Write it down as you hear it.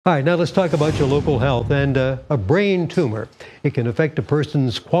All right, now let's talk about your local health and a brain tumor. It can affect a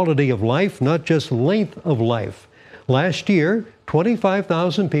person's quality of life, not just length of life. Last year,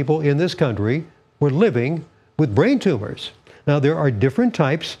 25,000 people in this country were living with brain tumors. Now, there are different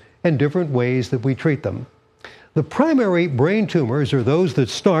types and different ways that we treat them. The primary brain tumors are those that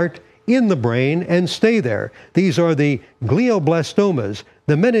start in the brain and stay there. These are the glioblastomas,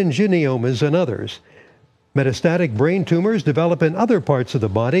 the meningiomas, and others. Metastatic brain tumors develop in other parts of the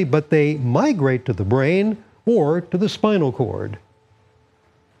body, but they migrate to the brain or to the spinal cord.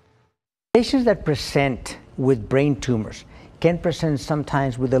 Patients that present with brain tumors can present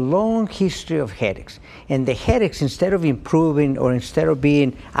sometimes with a long history of headaches. And the headaches, instead of improving or instead of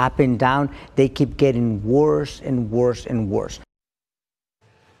being up and down, they keep getting worse and worse and worse.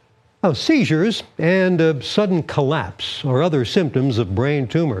 Now, seizures and sudden collapse are other symptoms of brain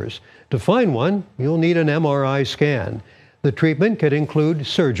tumors. To find one, you'll need an MRI scan. The treatment could include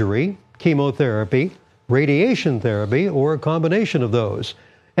surgery, chemotherapy, radiation therapy, or a combination of those.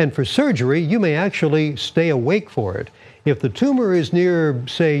 And for surgery, you may actually stay awake for it. If the tumor is near,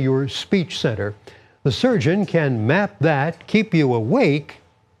 say, your speech center, the surgeon can map that, keep you awake,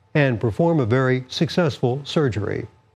 and perform a very successful surgery.